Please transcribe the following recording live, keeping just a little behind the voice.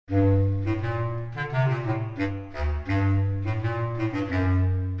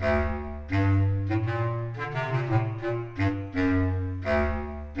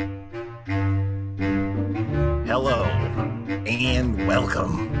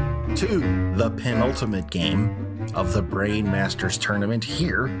to the penultimate game of the Brain Masters Tournament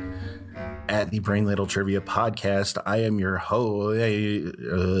here at the Brain Ladle Trivia Podcast. I am your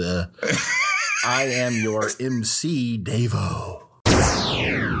I am your MC, Davo.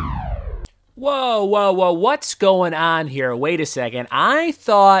 Whoa, what's going on here? Wait a second. I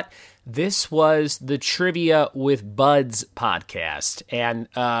thought this was the Trivia with Buds podcast. And,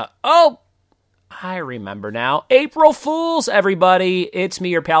 I remember now. April Fools, everybody. It's me,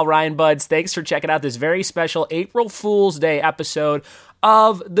 your pal, Ryan Buds. Thanks for checking out this very special April Fool's Day episode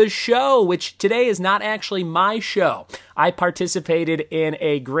of the show, which today is not actually my show. I participated in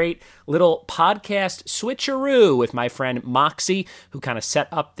a great little podcast switcheroo with my friend Moxie, who kind of set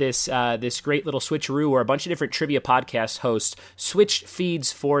up this great little switcheroo where a bunch of different trivia podcast hosts switched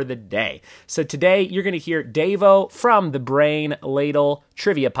feeds for the day. So today you're going to hear Davo from the Brain Ladle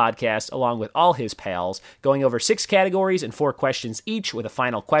Trivia Podcast, along with all his pals, going over 6 categories and 4 questions each, with a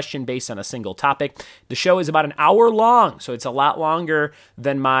final question based on a single topic. The show is about an hour long, so it's a lot longer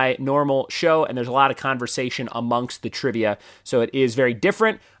than my normal show, and there's a lot of conversation amongst the trivia, so it is very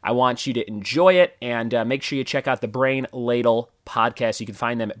different. I want you to enjoy it, and make sure you check out the Brain Ladle podcast. You can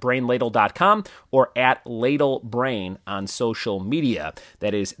find them at brainladle.com or at LadleBrain on social media.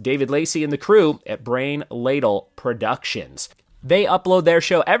 That is David Lacey and the crew at Brain Ladle Productions. They upload their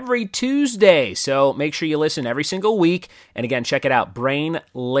show every Tuesday, so make sure you listen every single week. And again, check it out, Brain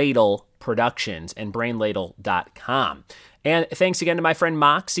Ladle Productions and brainladle.com. And thanks again to my friend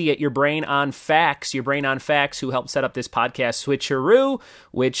Moxie at Your Brain on Facts, who helped set up this podcast switcheroo,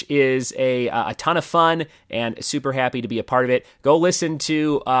 which is a ton of fun, and super happy to be a part of it. Go listen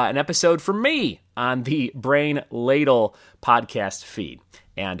to an episode from me on the Brain Ladle podcast feed.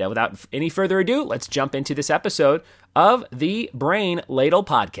 And without any further ado, let's jump into this episode of the Brain Ladle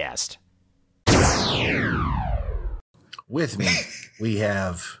podcast. With me, we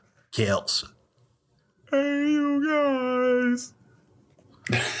have Kills. Hey, you guys.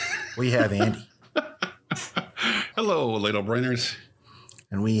 We have Andy. Hello, Ladle Brainers.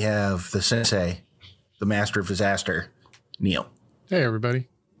 And we have the sensei, the master of disaster, Neil. Hey, everybody.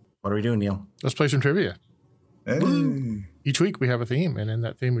 What are we doing, Neil? Let's play some trivia. Hey. Each week we have a theme, and in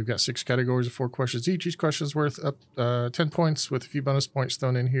that theme we've got 6 categories of 4 questions each. Each question is worth up 10 points with a few bonus points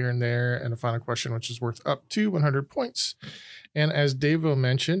thrown in here and there, and a final question which is worth up to 100 points. And as Davo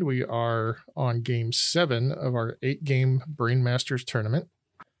mentioned, we are on game 7 of our 8-game Brain Masters tournament.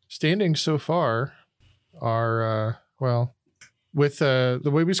 Standings so far are, with the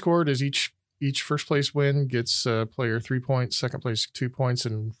way we scored is each first place win gets player 3 points, second place 2 points,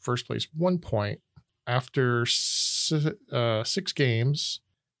 and first place 1 point. After 6 games,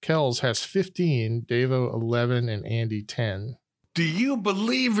 Kells has 15, Davo 11, and Andy 10. Do you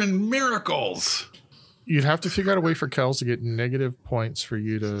believe in miracles? You'd have to figure out a way for Kells to get negative points for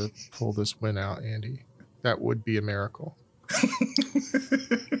you to pull this win out, Andy. That would be a miracle.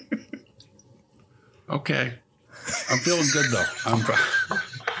 Okay. I'm feeling good, though.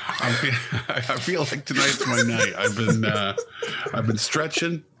 I feel like tonight's my night. I've been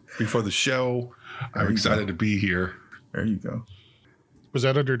stretching before the show. I'm excited to be here. There you go. Was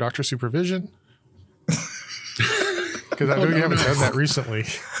that under doctor supervision? Because I know you haven't done that recently.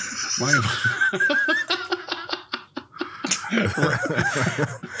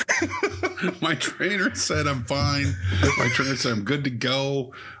 My trainer said I'm fine. My trainer said I'm good to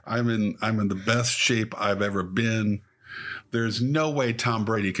go. I'm in the best shape I've ever been. There's no way Tom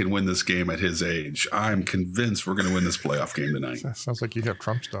Brady can win this game at his age. I'm convinced we're going to win this playoff game tonight. That sounds like you have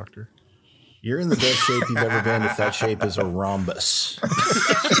Trump's doctor. You're in the best shape you've ever been if that shape is a rhombus.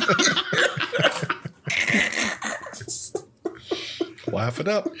 Laugh it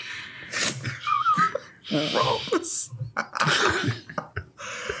up. Rhombus.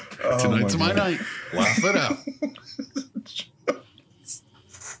 Tonight's my night. Laugh it up.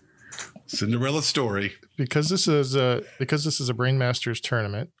 Cinderella story. Because this is a Brain Masters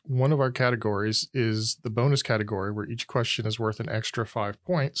tournament, one of our categories is the bonus category where each question is worth an extra 5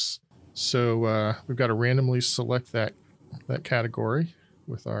 points. So we've got to randomly select that category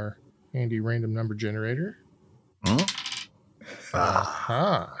with our handy random number generator. Huh?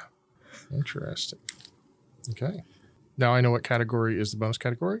 Aha. Interesting. Okay. Now I know what category is the bonus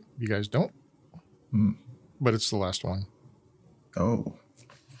category. You guys don't. But it's the last one. Oh.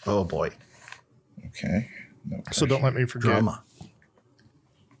 Oh, boy. Okay. No So don't let me forget. Drama.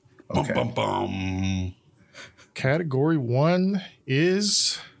 Okay. Bum, bum, bum. Category 1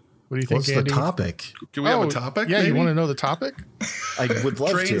 is... What do you think, What's Andy? the topic? Do we have a topic? Yeah, maybe? you want to know the topic? I would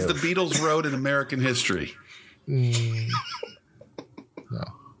love Trains to. the Beatles rode in American history. No.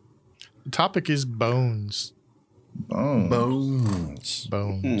 The topic is bones. Bones.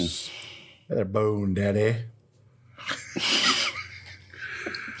 Bones. That bone, daddy.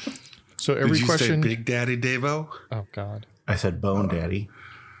 So every Did you question. say Big Daddy Davo? Oh God. I said bone, daddy.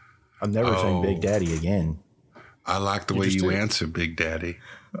 I'm never saying Big Daddy again. I like the way just you did. answer, Big Daddy.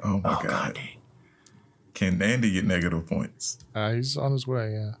 Oh my Oh, God. God. Can Andy get negative points? He's on his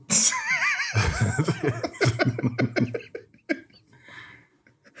way. Yeah.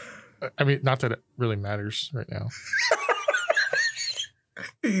 I mean, not that it really matters right now.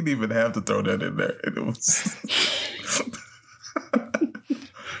 He didn't even have to throw that in there. It was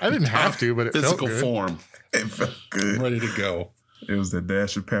I didn't have to, but it felt Physical good. form. it felt good. Ready to go. It was the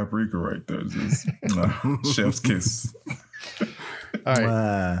dash of paprika right there. Just chef's kiss. All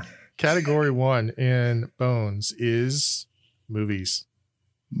right. Category 1 in Bones is movies.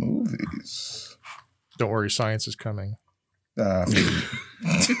 Movies. Don't worry, science is coming. Is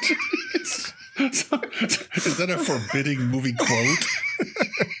that a forbidding movie quote?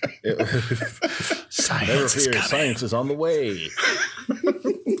 Never fear, science is on the way.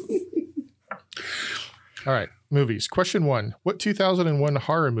 All right, movies. Question 1. What 2001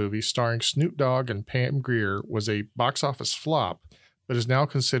 horror movie starring Snoop Dogg and Pam Grier was a box office flop, but is now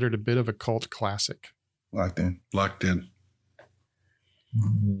considered a bit of a cult classic? Locked in. Locked in.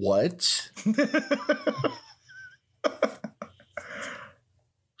 What?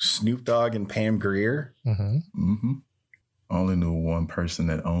 Snoop Dogg and Pam Grier? Mm-hmm. Mm-hmm. Only knew one person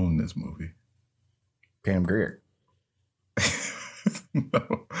that owned this movie. Pam Grier.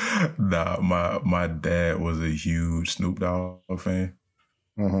 No. Nah, my dad was a huge Snoop Dogg fan.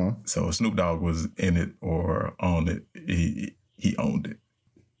 Mm-hmm. So if Snoop Dogg was in it or on it, he owned it.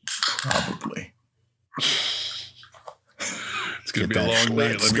 Probably. It's going to Get be a that long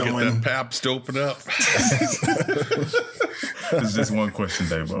night. Let me going. get that Pabst open up. It's just one question,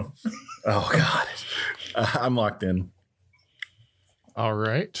 Davo. Oh, God. I'm locked in. All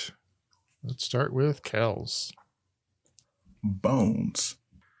right. Let's start with Kells. Bones.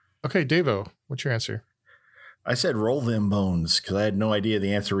 Okay, Davo, what's your answer? I said roll them bones because I had no idea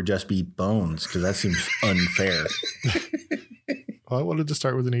the answer would just be bones because that seems unfair. Well, I wanted to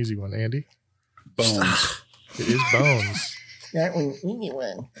start with an easy one. Andy? Bones. It is Bones. That one, easy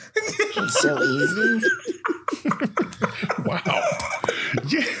one. It's so easy. Wow.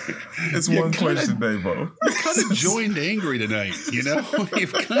 Yeah. It's You one kinda- question, Davo. You kind of joined angry tonight, you know?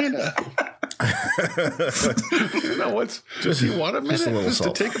 You've kind of. You know what's just you want a minute just a little just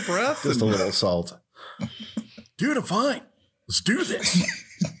salt. to take a breath? Just a and- little salt. Dude, I'm fine. Let's do this.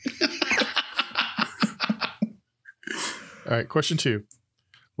 All right, question 2.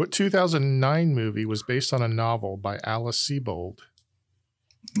 What 2009 movie was based on a novel by Alice Sebold?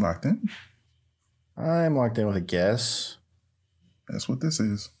 Locked in. I'm locked in with a guess. That's what this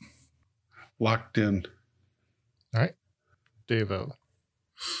is. Locked in. All right, Davo.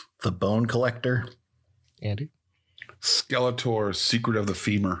 The Bone Collector. Andy? Skeletor, Secret of the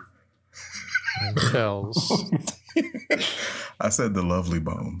Femur. And Kells. I said the Lovely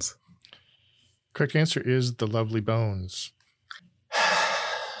Bones. Correct answer is The Lovely Bones.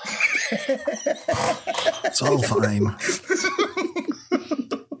 It's all fine.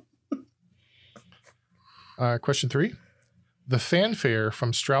 Question 3. The fanfare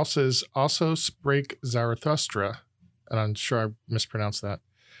from Strauss's Also Sprach Zarathustra, and I'm sure I mispronounced that,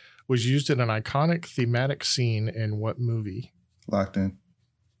 was used in an iconic thematic scene in what movie? Locked in.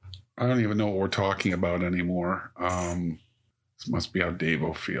 I don't even know what we're talking about anymore. This must be how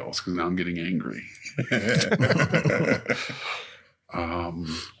Davo feels because now I'm getting angry.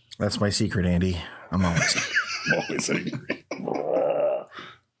 That's my secret, Andy. I'm always. Always angry.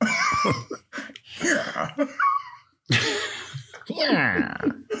 Yeah. Yeah.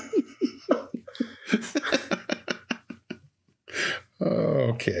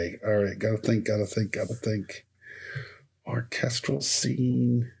 Okay. All right. Gotta think. Orchestral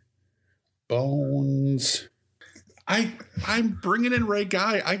scene. Bones. I'm bringing in Ray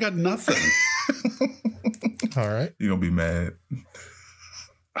Guy. I got nothing. All right. You're going to be mad.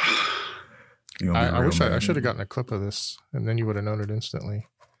 I wish I should have gotten a clip of this, and then you would have known it instantly.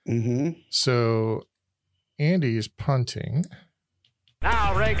 Mm-hmm. So Andy is punting.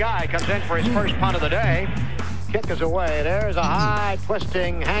 Now Ray Guy comes in for his first punt of the day. Kick is away. There's a high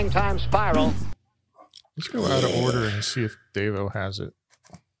twisting hang time spiral. Let's go out of order and see if Davo has it.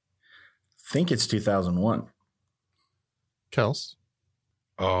 Think it's 2001. Kels?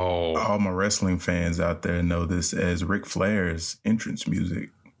 Oh. All my wrestling fans out there know this as Ric Flair's entrance music.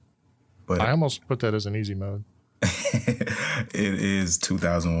 But I almost put that as an easy mode. it is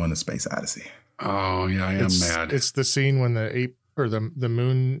 2001 A Space Odyssey. Oh, yeah, I am mad. It's the scene when the ape or the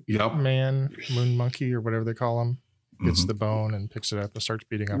moon Yep. man, moon monkey, or whatever they call him, gets the bone and picks it up and starts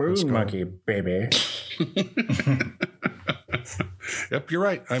beating up his Moon skull. monkey, baby. Yep, you're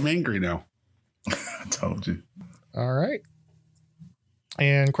right. I'm angry now. I told you. All right.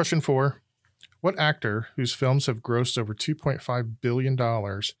 And question 4. What actor whose films have grossed over $2.5 billion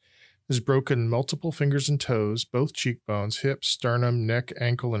has broken multiple fingers and toes, both cheekbones, hips, sternum, neck,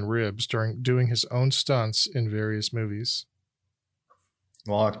 ankle, and ribs during doing his own stunts in various movies?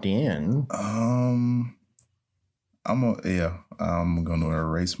 Locked in. I'm gonna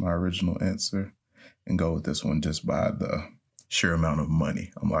erase my original answer and go with this one just by the sheer amount of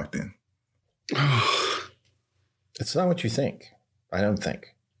money. I'm locked in. It's not what you think. I don't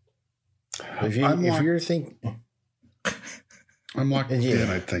think. If you're thinking, I'm locked Yeah. in,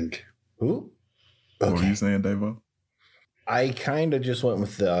 I think. who? What were Okay. you saying, Davo? I kind of just went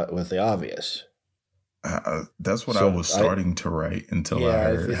with the obvious. That's what So I was starting to write until I Yeah,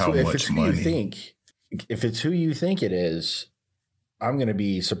 heard how if much it's who money. you think, if it's who you think it is, I'm going to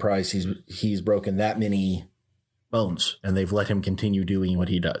be surprised he's broken that many bones and they've let him continue doing what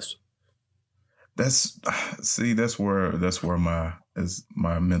he does. That's where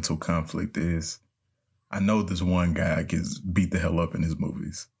my mental conflict is. I know this one guy gets beat the hell up in his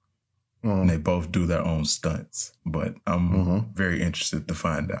movies, and they both do their own stunts. But I'm very interested to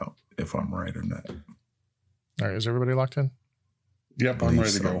find out if I'm right or not. All right. Is everybody locked in? Yep, I'm Believe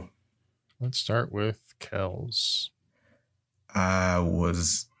ready to so. go. Let's start with Kells. I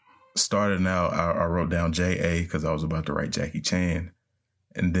was starting out. I wrote down J.A. because I was about to write Jackie Chan.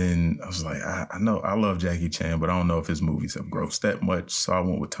 And then I was like, I know I love Jackie Chan, but I don't know if his movies have grossed that much. So I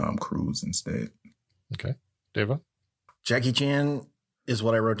went with Tom Cruise instead. Okay. Deva? Jackie Chan is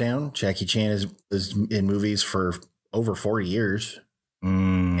what I wrote down. Jackie Chan is in movies for over 40 years.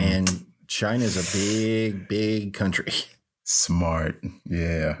 And China's a big, big country. Smart.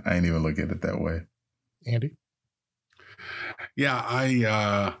 Yeah. I ain't even look at it that way. Andy? Yeah,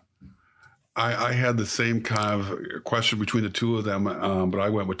 I had the same kind of question between the two of them, but I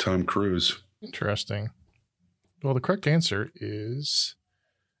went with Tom Cruise. Interesting. Well, the correct answer is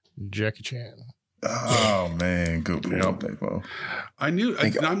Jackie Chan. Oh, man. Good point, Davo.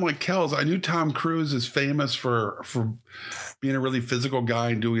 I'm like Kells. I knew Tom Cruise is famous for being a really physical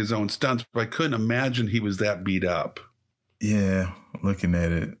guy and doing his own stunts, but I couldn't imagine he was that beat up. Yeah. Looking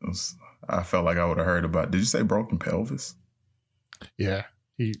at it, I felt like I would have heard about. Did you say broken pelvis? Yeah.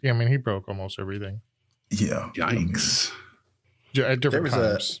 He broke almost everything. Yeah. Yikes. At different was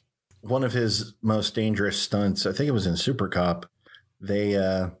times. One of his most dangerous stunts, I think it was in Super Cop. He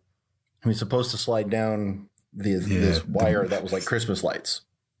was supposed to slide down this wire that was like Christmas lights,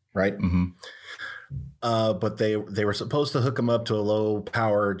 right? Mm-hmm. But they were supposed to hook him up to a low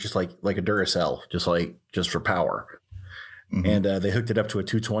power, just like a Duracell, just for power. Mm-hmm. And they hooked it up to a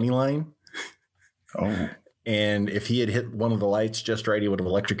 220 line. Oh. And if he had hit one of the lights just right, he would have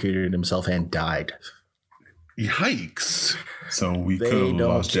electrocuted himself and died. Yikes. So we could They have don't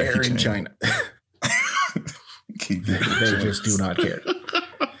lost care Jackie in Chan. China. Keep They it just do not care.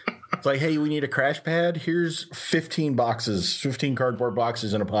 It's like, hey, we need a crash pad. Here's 15 cardboard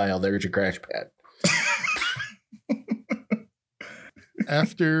boxes in a pile. There's your crash pad.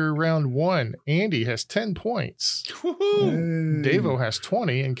 After round 1, Andy has 10 points. Woohoo. Davo has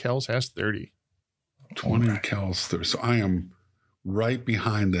 20 and Kells has 30. 20 Kells. So I am right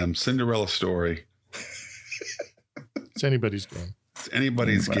behind them. Cinderella story. It's anybody's game. It's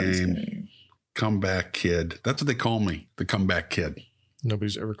anybody's game. Comeback kid. That's what they call me. The comeback kid.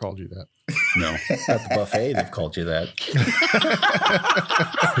 Nobody's ever called you that. No. At the buffet, they've called you that.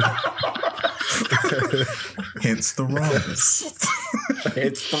 Hence the rhombus.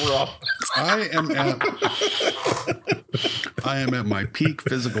 It's the rock. I am at my peak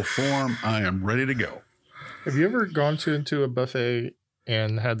physical form. I am ready to go. Have you ever gone into a buffet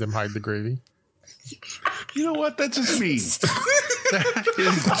and had them hide the gravy? You know what? That's just mean. That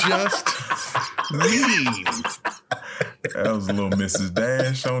is just mean. That was a little Mrs.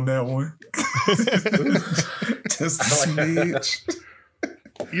 Dash on that one. Just a smidge.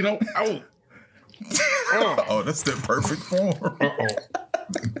 You know, oh. Oh, that's the perfect form. Uh-oh.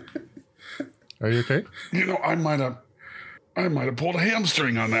 Are you okay? You know, I might have pulled a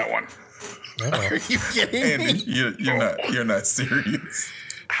hamstring on that one. Are you kidding Andy, me? you're not serious.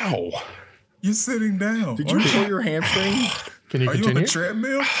 Ow. You're sitting down. Did you pull your hamstring? Can you Are you on continue? a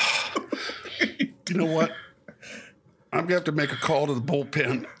treadmill? You know what? I'm gonna have to make a call to the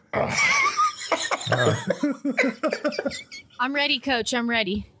bullpen. I'm ready, Coach. I'm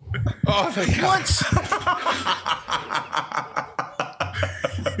ready. Oh, thank God.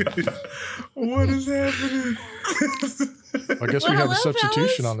 What is happening? I guess we have a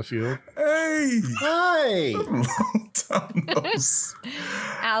substitution on the field. Hey. Hi. Long time no see.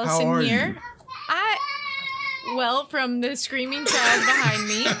 How Allison are here. you? Well, from the screaming child behind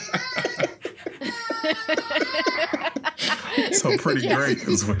me. So pretty great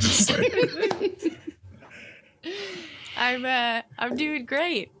is what you're saying. I'm doing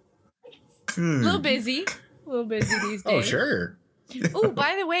great. Good. A little busy these days. Oh, sure. Oh,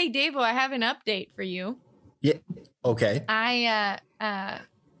 by the way, Davo, I have an update for you. Yeah. Okay. I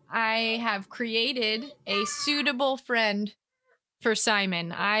have created a suitable friend for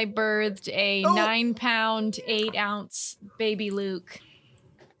Simon. I birthed a 9-pound, 8-ounce baby Luke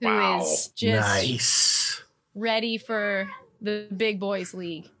who is just Nice. ready for the big boys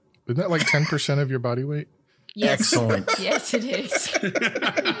league. Isn't that like 10% of your body weight? Yes. Excellent. Yes, it is.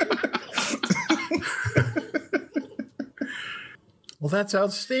 Well, that's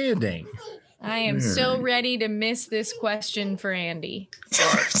outstanding. I am so ready to miss this question for Andy.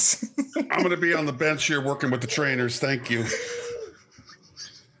 I'm going to be on the bench here working with the trainers. Thank you.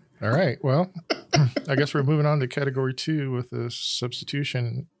 All right. Well, I guess we're moving on to category 2 with a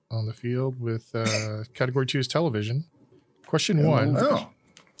substitution on the field with category 2 is television. Question 1. Oh.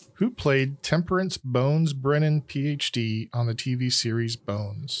 Who played Temperance Bones Brennan, PhD, on the TV series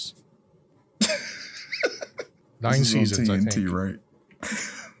Bones? 9 This is on seasons, I TNT, think. right?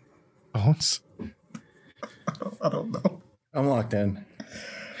 Bones? I don't know. I'm locked in.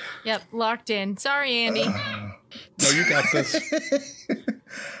 Yep, locked in. Sorry, Andy. No, you got this.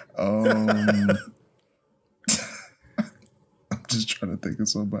 I'm just trying to think of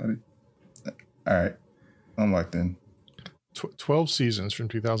somebody. All right. I'm locked in. 12 seasons from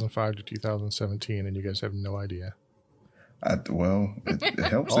 2005 to 2017, and you guys have no idea. It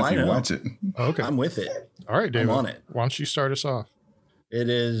helps Oh, if I you know. watch it. Okay. I'm with it. All right, David. I'm on it. Why don't you start us off? It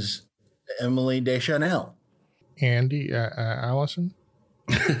is Emily Deschanel. Andy, Allison?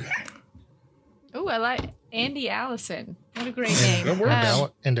 Oh, I like Andy Allison. What a great name.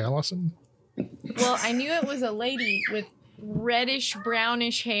 And Allison? Well, I knew it was a lady with reddish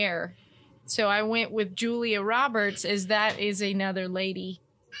brownish hair. So I went with Julia Roberts, as that is another lady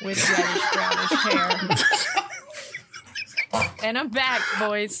with reddish brownish hair. And I'm back,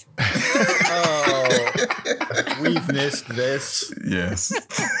 boys. Oh, we've missed this. Yes.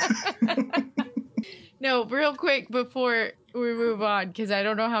 No, real quick before we move on, because I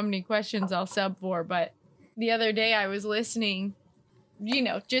don't know how many questions I'll sub for, but the other day I was listening,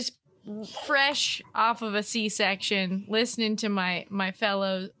 just fresh off of a C-section, listening to my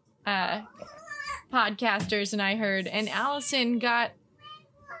fellow podcasters, and I heard, and Allison got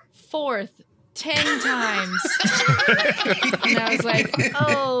 4th 10 times. And I was like,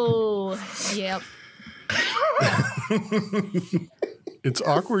 oh, yep. It's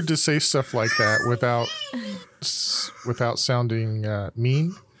awkward to say stuff like that without sounding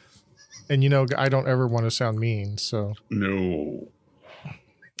mean. And I don't ever want to sound mean, so No.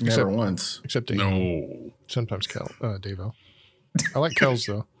 Never once. except to No. sometimes Davo. I like Kels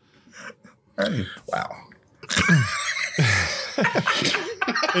though. Hey. Wow.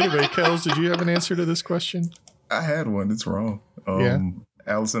 Anyway, Kels, did you have an answer to this question? I had one. It's wrong.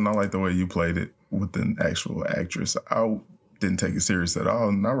 Allison, I like the way you played it with an actual actress. I didn't take it serious at all,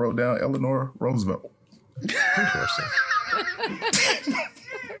 and I wrote down Eleanor Roosevelt. Interesting.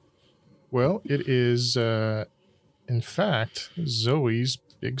 Well, it is, in fact, Zoe's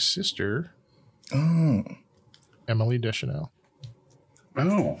big sister, Emily Deschanel.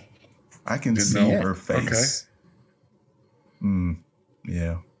 Oh. I can Didn't see know. her face. Okay.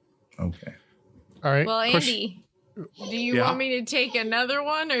 Yeah. Okay. All right. Well, Andy, do you want me to take another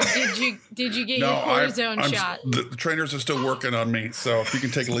one, or did you get your cortisone shot? The trainers are still working on me, so if you can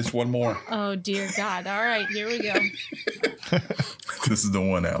take at least one more. Oh, dear God. All right, here we go. This is the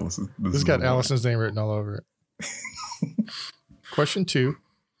one, Allison. This has got Allison's name written all over it. Question 2.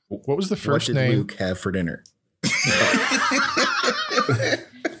 What was the first What did name? Luke have for dinner?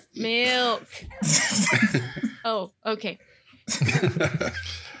 Milk. Oh, okay.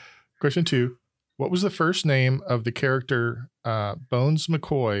 Question 2. What was the first name of the character Bones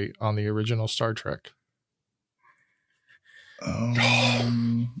McCoy on the original Star Trek?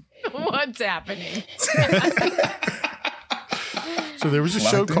 What's happening? So there was a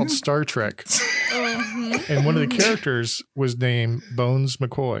show called Star Trek, and one of the characters was named Bones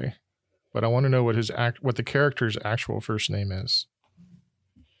McCoy. But I want to know what what the character's actual first name is.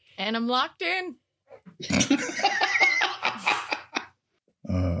 And I'm locked in.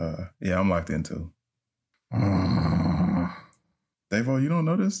 Yeah, I'm locked in too. Davo, you don't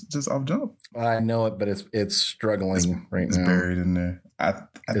know this? Just off jump. I know it, but it's struggling right It's now. buried in there. I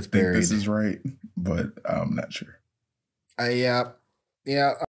It's think buried. this is right, but I'm not sure.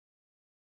 Yeah.